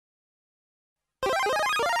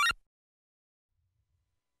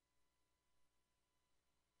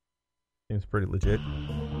Seems pretty legit.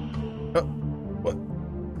 Oh, what?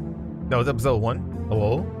 That was episode 1?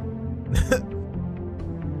 Hello?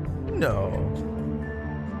 No.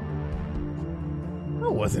 That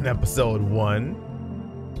wasn't episode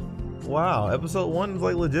 1. Wow, episode 1 is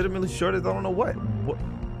like legitimately short as I don't know what. What?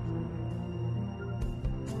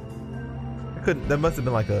 I couldn't. That must have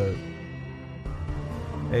been like a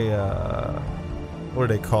what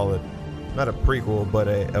do they call it? Not a prequel, but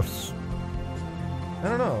I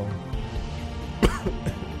don't know.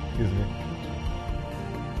 Excuse me.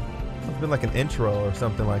 It's been like an intro or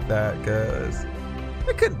something like that, because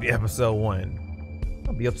it couldn't be episode 1.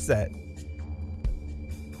 I'll be upset.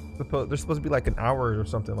 They're supposed to be like an hour or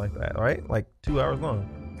something like that, right? Like 2 hours long.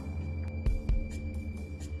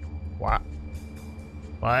 What?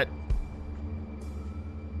 What?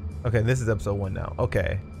 Okay, this is episode 1 now.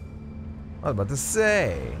 Okay. I was about to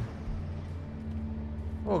say.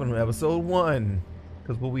 Welcome to episode 1.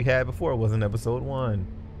 Because what we had before wasn't episode 1.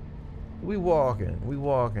 We walking. We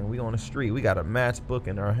on the street. We got a matchbook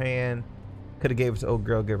in our hand. Could have gave it to old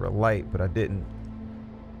girl, gave her a light, but I didn't.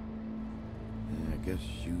 Yeah, I guess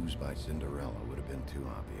Shoes by Cinderella would have been too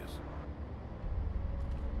obvious.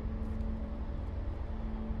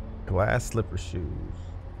 Glass slipper shoes.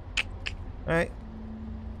 Alright.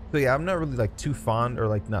 So yeah, I'm not really like too fond, or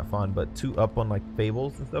like not fond, but too up on like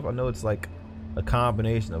fables and stuff. I know it's like a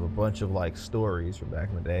combination of a bunch of like stories from back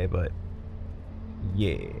in the day, but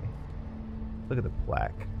yeah. Look at the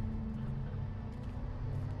plaque.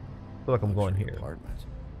 I feel like I'm going here. Apartments.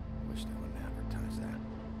 Wish they wouldn't advertise that.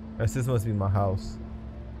 This must be my house.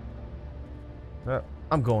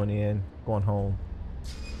 I'm going in, going home.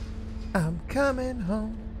 I'm coming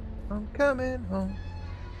home. I'm coming home.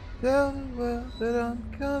 Tell the world that I'm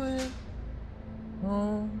coming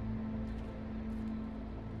home.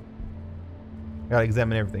 Gotta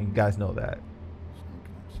examine everything. You guys know that. Some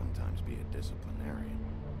can sometimes be a disciplinarian.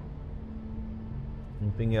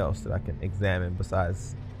 Anything else that I can examine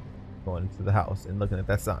besides going to the house and looking at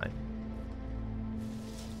that sign?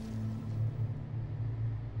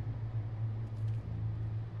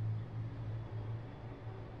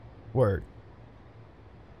 Word.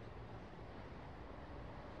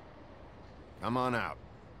 Come on out.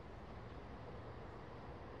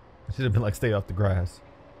 I should have been like, stay off the grass.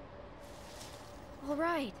 All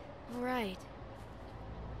right, all right.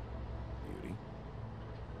 Beauty.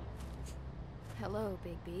 Hello,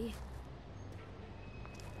 Bigby.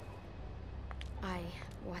 I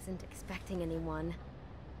wasn't expecting anyone.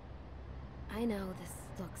 I know this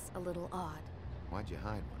looks a little odd. Why'd you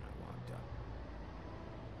hide when I walked up?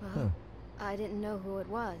 Well, I didn't know who it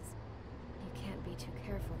was. You can't be too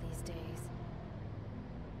careful these days.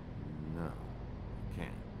 No, you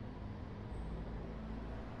can't.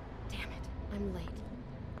 Damn it, I'm late.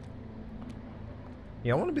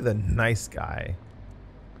 Yeah, I want to be the nice guy.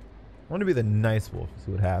 I want to be the nice wolf and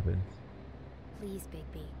see what happens. Please,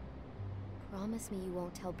 Bigby. Promise me you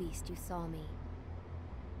won't tell Beast you saw me.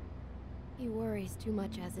 He worries too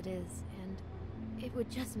much as it is, and it would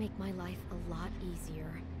just make my life a lot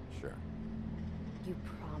easier. Sure, You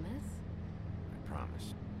promise? I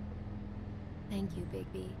promise. Thank you,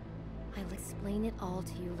 Bigby. I'll explain it all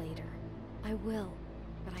to you later. I will,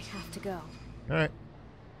 but I have to go. Alright.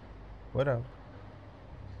 Whatever.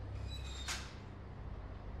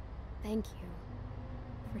 Thank you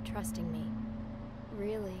for trusting me.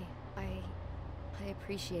 Really, I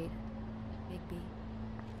appreciate it, Bigby.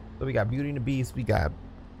 So we got Beauty and the Beast, we got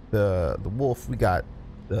the wolf, we got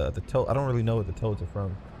the toad. I don't really know what the toads are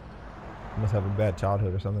from. You must have a bad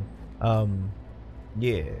childhood or something.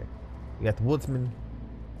 Yeah. We got the woodsman.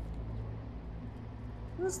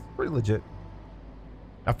 This is pretty legit.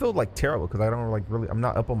 I feel like terrible because I don't like really, I'm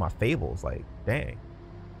not up on my fables. Like, dang.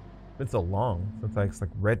 It's been so long since I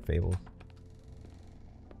like read fables.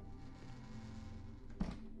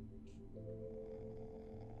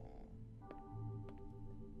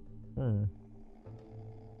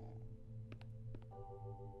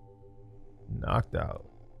 Knocked out.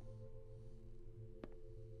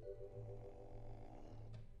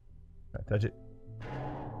 Can I touch it?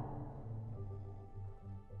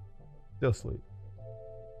 Still asleep.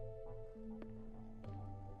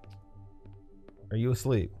 Are you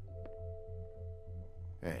asleep?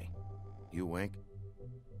 Hey, you wink?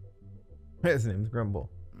 His name's Grumble.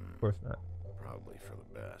 Of course not. Probably for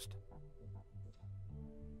the best.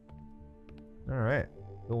 All right.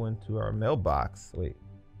 Go into our mailbox. Wait.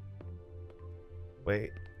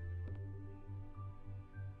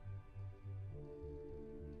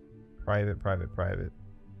 Private.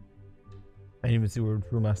 I didn't even see where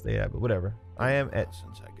room I stay at, but whatever. I am at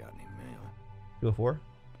Since I got any mail. 204.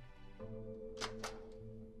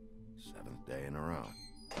 7 a row.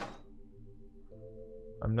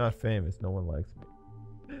 I'm not famous. No one likes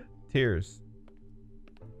me. Tears.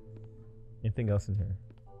 Anything else in here?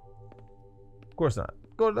 Of course not.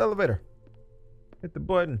 Go to the elevator. Hit the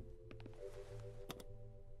button.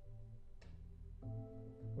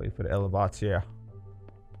 Wait for the elevator.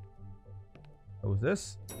 What was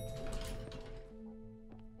this?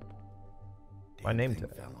 My name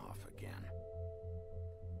tag. Fell off again.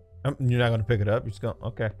 You're not gonna pick it up. You're just gonna.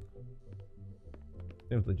 Okay.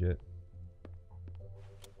 Seems legit.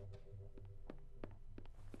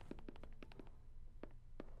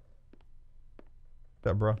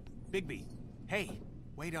 What's up, bro? Bigby, hey,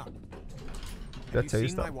 wait up. Did I Have tell you you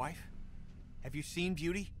seen my stuff? wife? Have you seen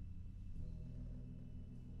Beauty?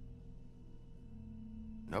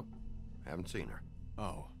 Nope. Haven't seen her.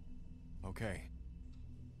 Oh, okay.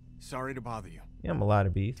 Sorry to bother you. Yeah, I'm a lot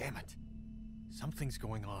of beef. Damn it. Something's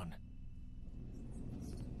going on.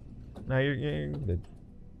 No, you're good.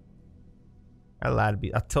 I lied to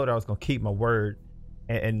be. I told her I was gonna keep my word,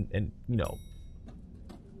 and you know,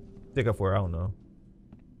 stick up for her. I don't know.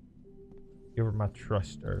 Give her my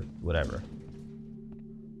trust or whatever.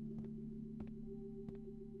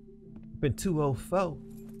 Been 204.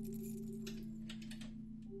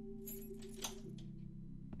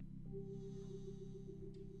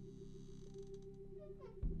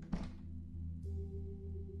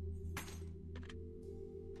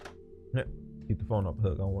 Yeah, keep the phone up,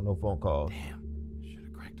 Hook. I don't want no phone calls. Damn. Should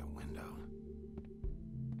have cracked a window.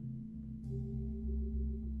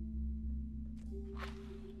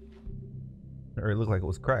 Or it looked like it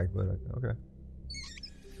was cracked, but okay.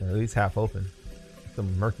 Or at least half open.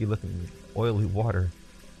 Some murky looking oily water.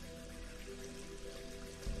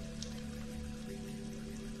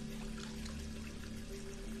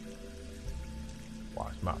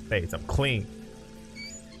 Wash my face. I'm clean.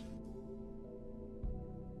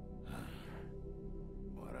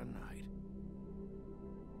 What a night.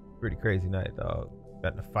 Pretty crazy night, dog.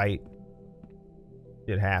 Got in a fight.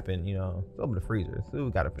 Shit happened, you know. Let's open the freezer. See what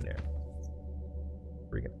we got up in there.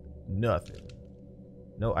 Freaking nothing.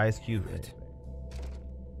 No ice cubes or anything.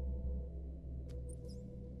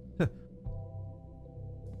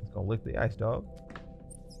 It's gonna lick the ice, dog.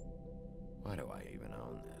 Why do I even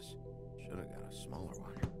own this? Should have got a smaller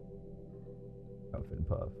one. Huff and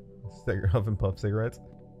puff. Huff and puff cigarettes.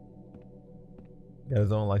 Got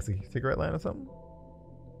his own like cigarette line or something.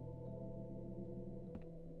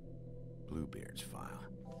 Bluebeard's file.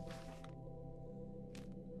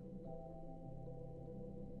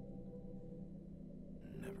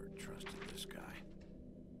 Never trusted this guy.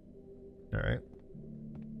 All right.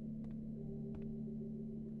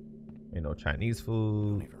 Ain't no Chinese I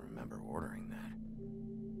food. don't even remember ordering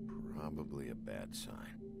that. Probably a bad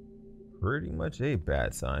sign. Pretty much a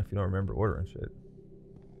bad sign if you don't remember ordering shit.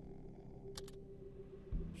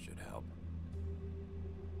 Should help.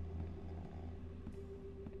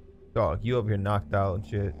 Dog, you over here knocked out and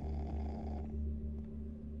shit.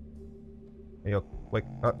 Hey, yo, wake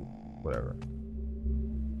up. Whatever.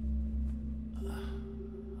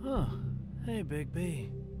 Huh. Hey, Big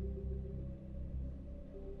B.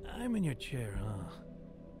 I'm in your chair,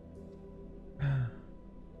 huh?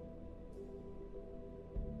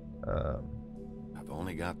 I've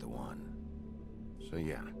only got the one. So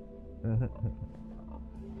yeah.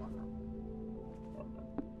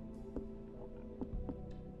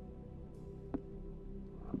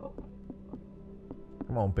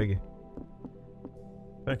 Come on, Biggie.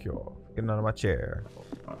 Thank you all for getting out of my chair.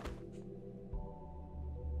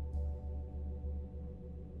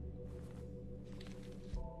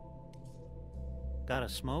 Got a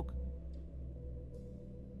smoke?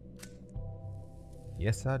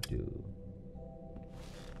 Yes, I do.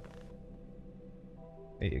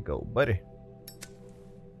 There you go, buddy.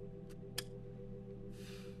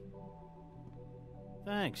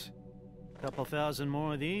 Thanks. Couple thousand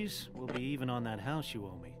more of these, we'll be even on that house you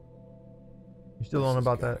owe me. You still on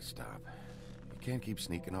about that? Stop. You can't keep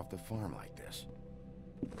sneaking off the farm like this.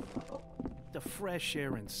 The fresh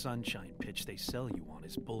air and sunshine pitch they sell you on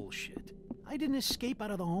is bullshit. I didn't escape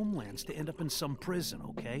out of the homelands to end up in some prison,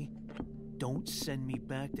 okay? Don't send me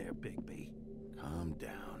back there, Bigby. Calm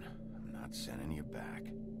down. I'm not sending you back.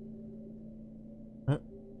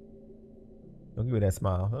 Don't give me that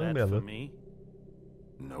smile. Don't give me That that for look. me?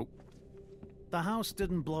 Nope. The house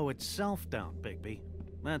didn't blow itself down, Bigby.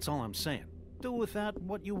 That's all I'm saying. Do with that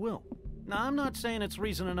what you will. Now, I'm not saying it's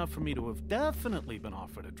reason enough for me to have definitely been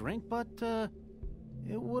offered a drink, but,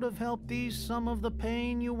 it would have helped ease some of the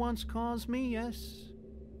pain you once caused me, yes?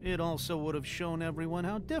 It also would have shown everyone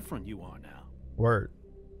how different you are now. Word.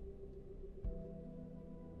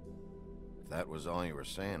 that was all you were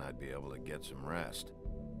saying, I'd be able to get some rest.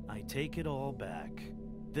 I take it all back.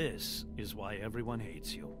 This is why everyone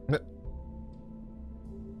hates you.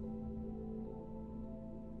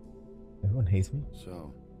 Everyone hates me?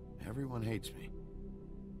 So, everyone hates me.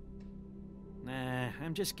 Nah,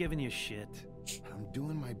 I'm just giving you shit. I'm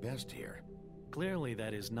doing my best here. Clearly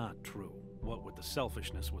that is not true, what with the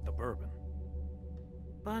selfishness with the bourbon.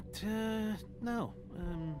 But, no,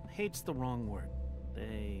 hate's the wrong word.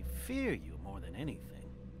 They fear you more than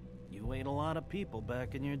anything. You ate a lot of people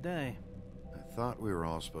back in your day. I thought we were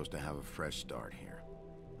all supposed to have a fresh start here.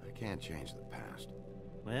 I can't change the past.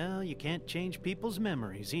 Well, you can't change people's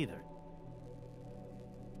memories either.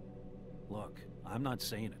 Look, I'm not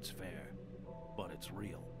saying it's fair, but it's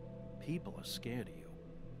real. People are scared of you.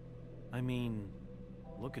 I mean,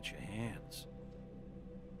 look at your hands.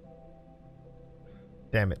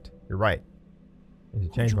 Damn it. You're right. I need to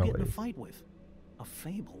Who'd change you my get in a ways. fight with? A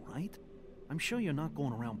fable, right? I'm sure you're not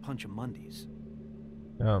going around punching Mondays.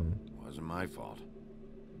 Wasn't my fault.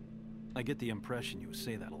 I get the impression you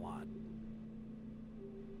say that a lot.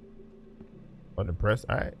 Unimpressed?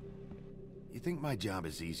 Alright. You think my job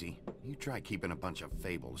is easy? You try keeping a bunch of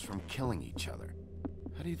fables from killing each other.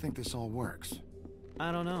 How do you think this all works?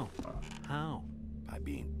 I don't know. How? By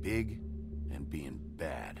being big and being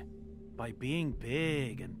bad. By being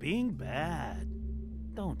big and being bad.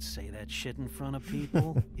 Don't say that shit in front of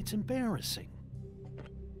people. It's embarrassing.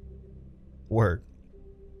 Word.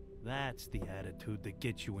 That's the attitude that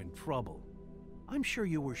gets you in trouble. I'm sure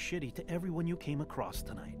you were shitty to everyone you came across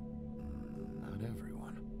tonight. Not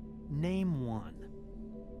everyone. Name one.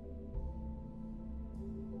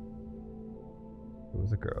 It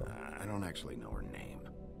was a girl. I don't actually know her name.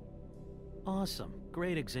 Awesome.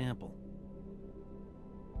 Great example.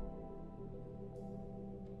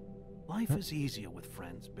 Life is easier with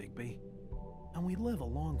friends, Bigby. And we live a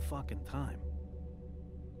long fucking time.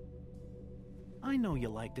 I know you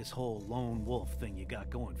like this whole lone wolf thing you got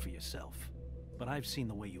going for yourself. But I've seen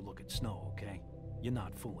the way you look at Snow, okay? You're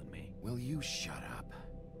not fooling me. Will you shut up?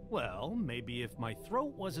 Well, maybe if my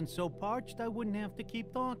throat wasn't so parched, I wouldn't have to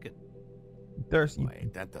keep talking. Thirsty.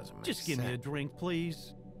 Wait, that doesn't make sense. Just give me a drink,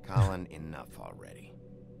 please. Colin, enough already.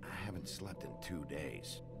 I haven't slept in 2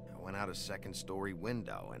 days. I went out a second-story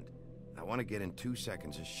window, and I want to get in 2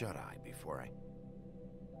 seconds of shut-eye before I...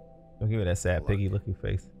 Don't give me that sad Look. piggy looking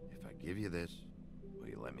face. If I give you this, will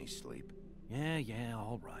you let me sleep? Yeah,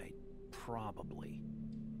 all right. Probably.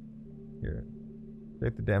 Here.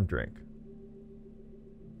 Take the damn drink.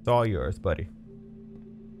 It's all yours, buddy.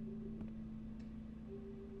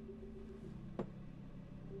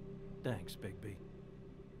 Thanks, Bigby.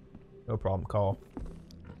 No problem, call.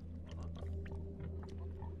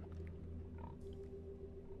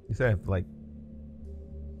 You said I have to, like,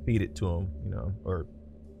 feed it to him, you know, or,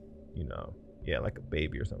 you know, yeah, like a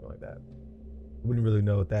baby or something like that. I wouldn't really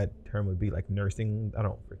know what that term would be, like nursing. I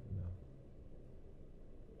don't freaking know.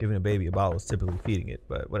 Giving a baby a bottle is typically feeding it,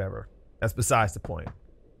 but whatever. That's besides the point.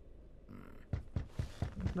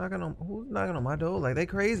 Who's knocking on my door? Like, they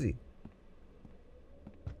crazy.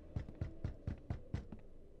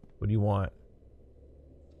 What do you want?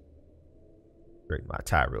 Straighten my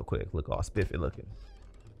tie real quick. Look all spiffy looking.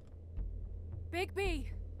 Bigby,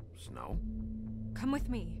 Snow? come with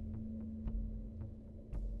me.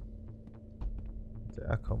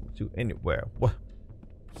 I come with you anywhere. What?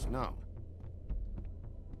 Snow.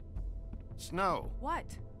 Snow! What?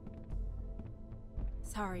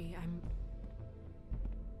 Sorry,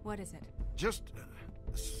 What is it? Just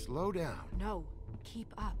slow down. No,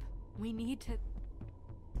 keep up. We need to...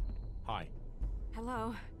 Hi.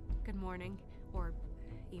 Hello. Good morning. Or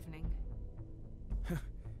evening.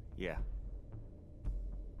 Yeah.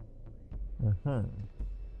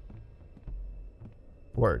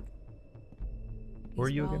 Word. Who are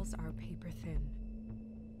These you again? walls are paper thin.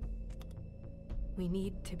 We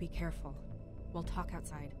need to be careful. We'll talk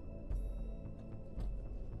outside.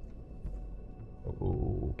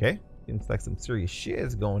 Okay. Seems like some serious shit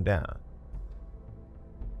is going down.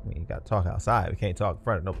 I mean, you gotta talk outside. We can't talk in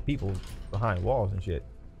front of no people behind walls and shit.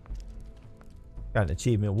 Got an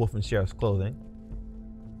achievement, Wolf in Sheriff's Clothing.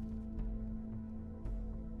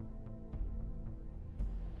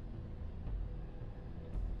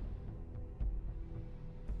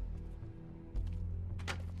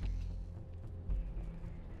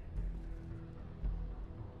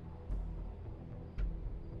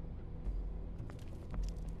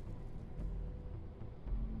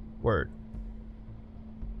 Word.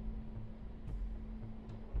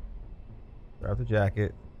 Grab the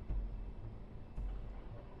jacket.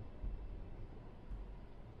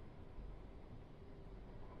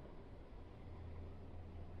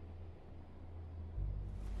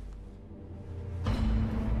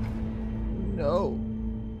 No.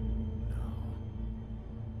 No.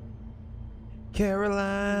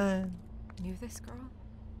 Caroline. Knew this girl?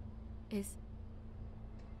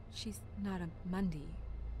 She's not a Mundy,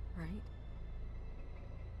 right?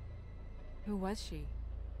 Who was she?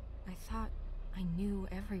 I thought I knew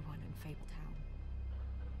everyone in Fabletown.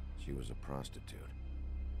 She was a prostitute.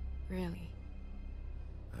 Really?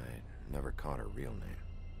 I never caught her real name.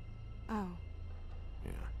 Oh.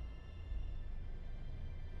 Yeah.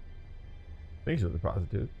 I think she was a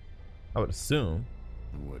prostitute. I would assume.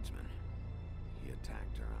 The woodsman. He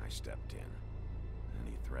attacked her. I stepped in. And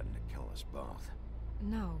he threatened to kill us both.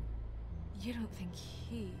 No. You don't think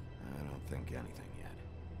he... I don't think anything yet.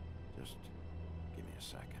 Just give me a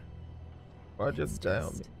second. Or It's just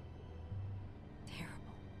down.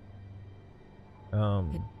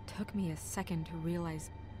 terrible. It took me a second to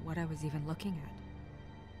realize what I was even looking at.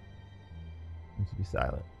 Needs to be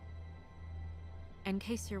silent. In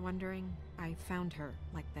case you're wondering, I found her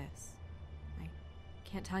like this. I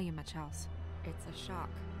can't tell you much else. It's a shock.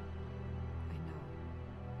 I know.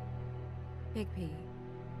 Big P,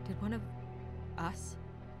 did one of us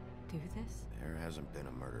do this? There hasn't been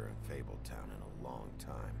a murder in Fabletown in a long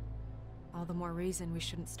time. All the more reason we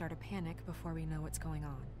shouldn't start a panic before we know what's going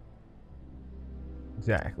on.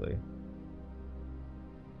 Exactly.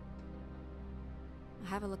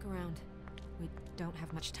 Have a look around. We don't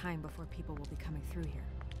have much time before people will be coming through here.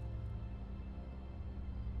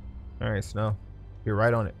 All right, Snow. You're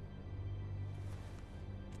right on it.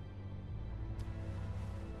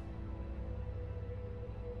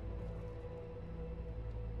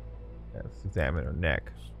 Let's examine her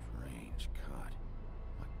neck. Strange cut.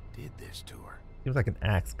 What did this to her? Seems like an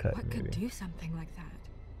axe cut, What maybe. could do something like that?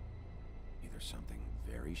 Either something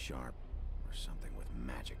very sharp or something with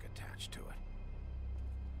magic attached to it.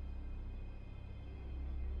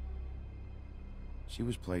 She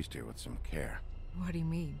was placed here with some care. What do you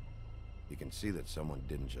mean? You can see that someone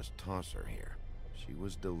didn't just toss her here. She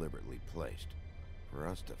was deliberately placed for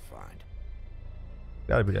us to find.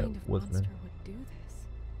 Gotta be What that kind of woodsman. monster would do this?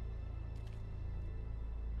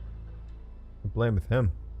 The blame with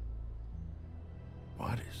him.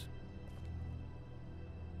 What is?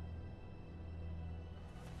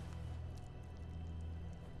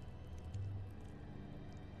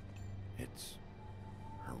 It's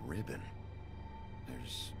her ribbon.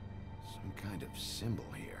 There's some kind of symbol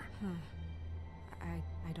here. Huh.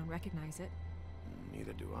 I don't recognize it.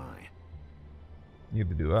 Neither do I.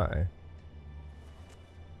 Neither do I.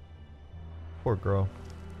 Poor girl.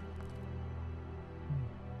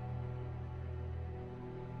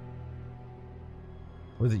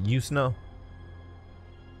 Was it you, Snow?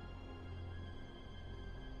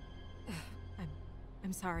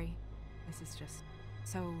 I'm sorry. This is just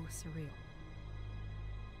so surreal.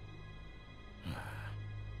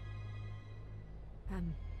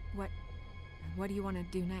 What do you want to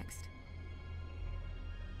do next?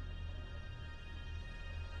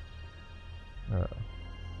 Nothing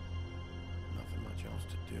much else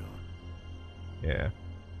to do. Yeah.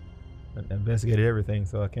 I investigated everything,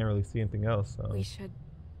 so I can't really see anything else. So. We should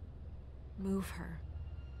move her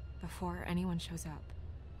before anyone shows up.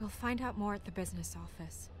 We'll find out more at the business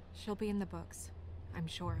office. She'll be in the books. I'm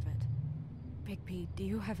sure of it. Big P, do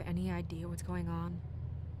you have any idea what's going on?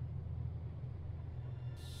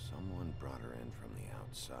 Someone brought her in from the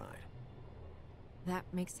outside. That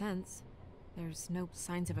makes sense. There's no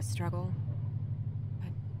signs of a struggle.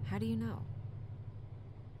 But how do you know?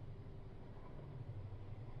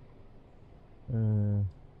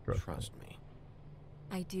 Trust me.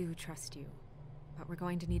 I do trust you. But we're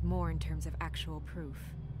going to need more in terms of actual proof.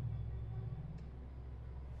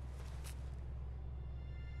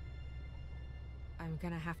 I'm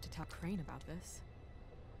gonna have to tell Crane about this.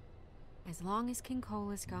 As long as King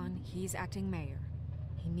Cole is gone, he's acting mayor.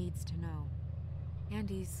 He needs to know. And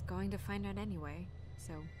he's going to find out anyway,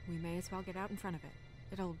 so we may as well get out in front of it.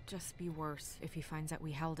 It'll just be worse if he finds out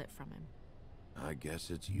we held it from him. I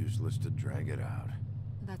guess it's useless to drag it out.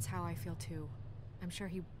 That's how I feel too. I'm sure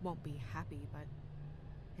he won't be happy, but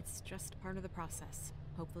it's just part of the process.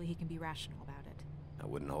 Hopefully he can be rational about it. I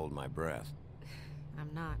wouldn't hold my breath.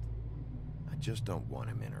 I'm not. I just don't want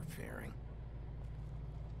him interfering.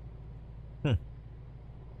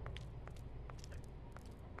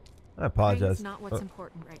 I apologize. Crane's not what's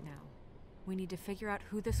important right now. We need to figure out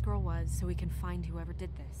who this girl was so we can find whoever did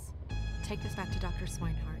this. Take this back to Dr.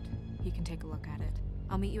 Swinehart. He can take a look at it.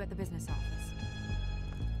 I'll meet you at the business office.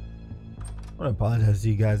 I want to apologize to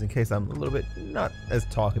you guys in case I'm a little bit not as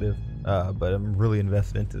talkative, but I'm really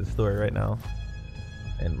invested into the story right now.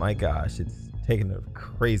 And my gosh, it's taking a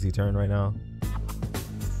crazy turn right now.